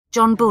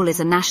John Bull is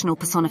a national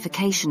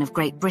personification of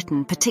Great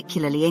Britain,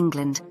 particularly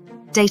England,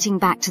 dating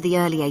back to the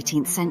early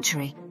 18th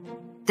century.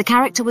 The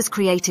character was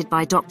created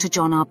by Dr.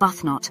 John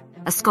Arbuthnot,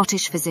 a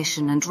Scottish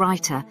physician and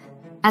writer,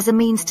 as a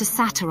means to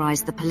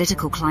satirise the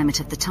political climate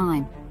of the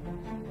time.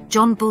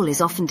 John Bull is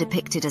often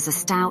depicted as a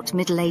stout,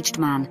 middle-aged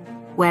man,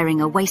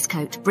 wearing a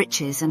waistcoat,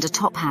 breeches and a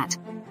top hat,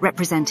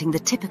 representing the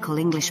typical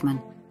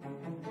Englishman.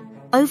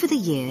 Over the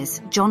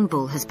years, John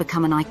Bull has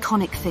become an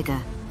iconic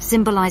figure,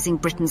 symbolising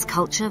Britain's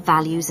culture,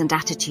 values and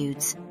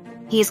attitudes.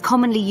 He is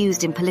commonly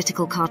used in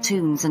political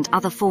cartoons and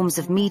other forms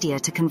of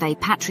media to convey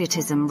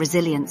patriotism,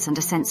 resilience and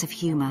a sense of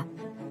humour.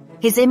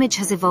 His image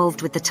has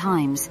evolved with the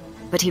times,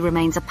 but he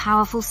remains a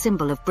powerful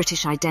symbol of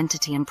British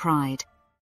identity and pride.